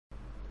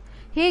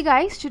Hey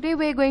guys, today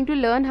we're going to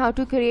learn how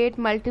to create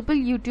multiple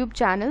YouTube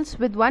channels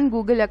with one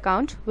Google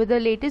account with the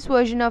latest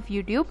version of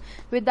YouTube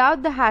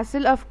without the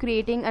hassle of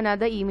creating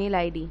another email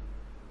ID.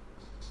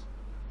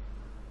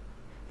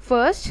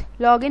 First,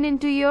 log in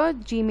into your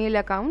Gmail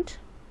account.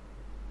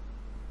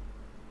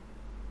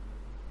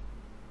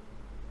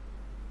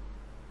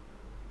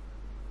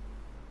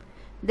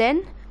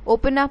 Then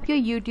open up your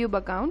YouTube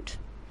account.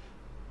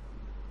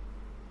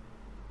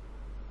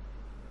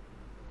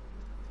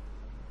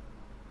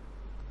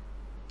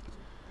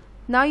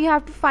 Now you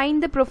have to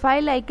find the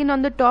profile icon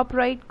on the top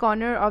right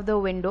corner of the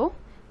window.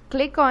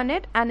 Click on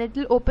it and it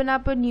will open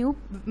up a new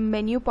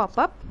menu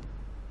pop-up.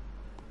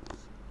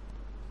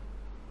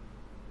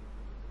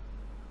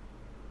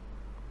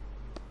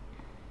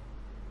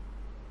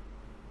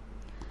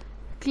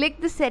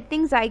 Click the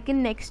settings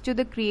icon next to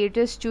the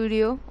Creator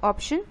Studio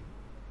option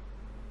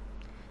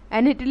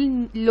and it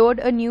will load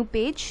a new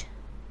page.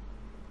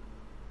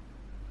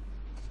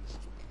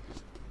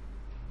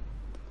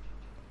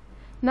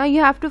 Now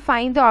you have to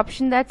find the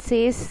option that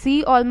says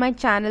see all my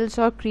channels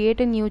or create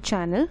a new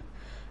channel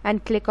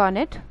and click on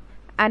it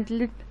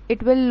and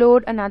it will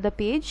load another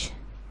page.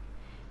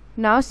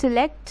 Now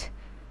select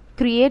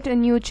create a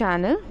new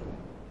channel.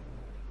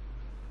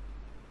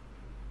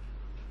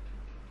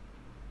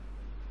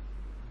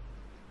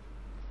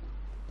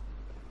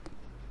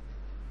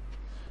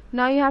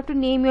 Now you have to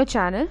name your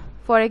channel.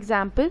 For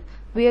example,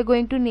 we are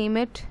going to name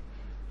it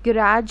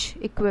Garage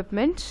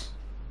Equipment.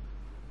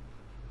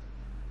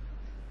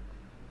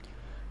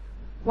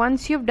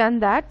 Once you've done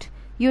that,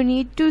 you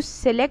need to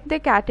select the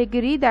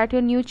category that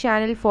your new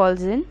channel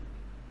falls in.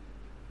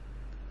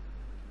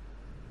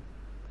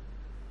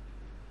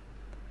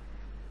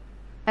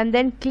 And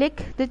then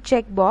click the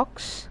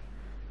checkbox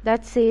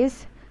that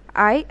says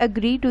I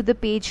agree to the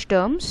page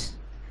terms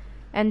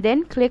and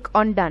then click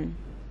on Done.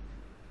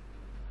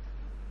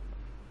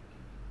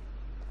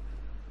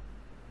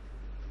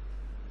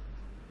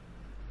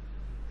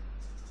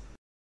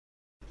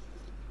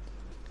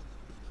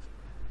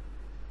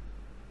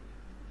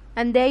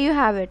 And there you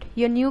have it,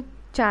 your new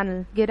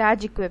channel,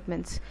 Garage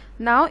Equipments.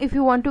 Now if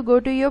you want to go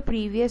to your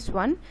previous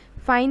one,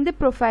 find the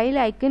profile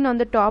icon on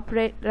the top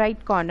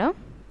right corner.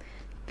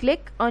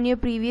 Click on your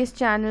previous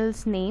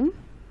channel's name.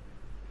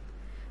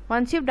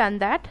 Once you've done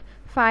that,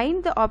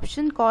 find the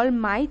option called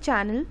My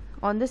Channel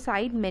on the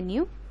side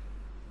menu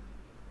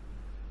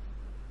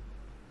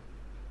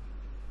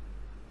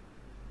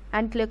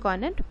and click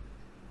on it.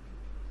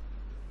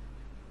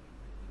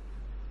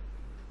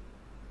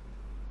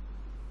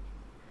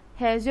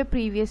 Here's your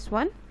previous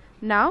one.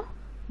 Now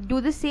do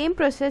the same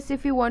process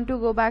if you want to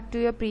go back to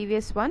your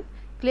previous one.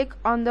 Click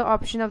on the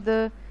option of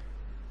the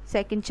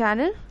second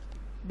channel,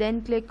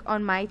 then click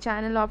on My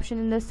Channel option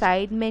in the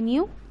side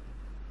menu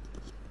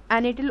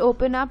and it will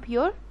open up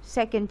your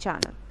second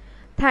channel.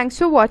 Thanks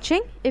for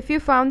watching. If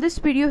you found this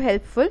video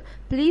helpful,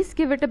 please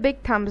give it a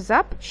big thumbs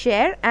up,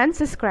 share and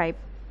subscribe.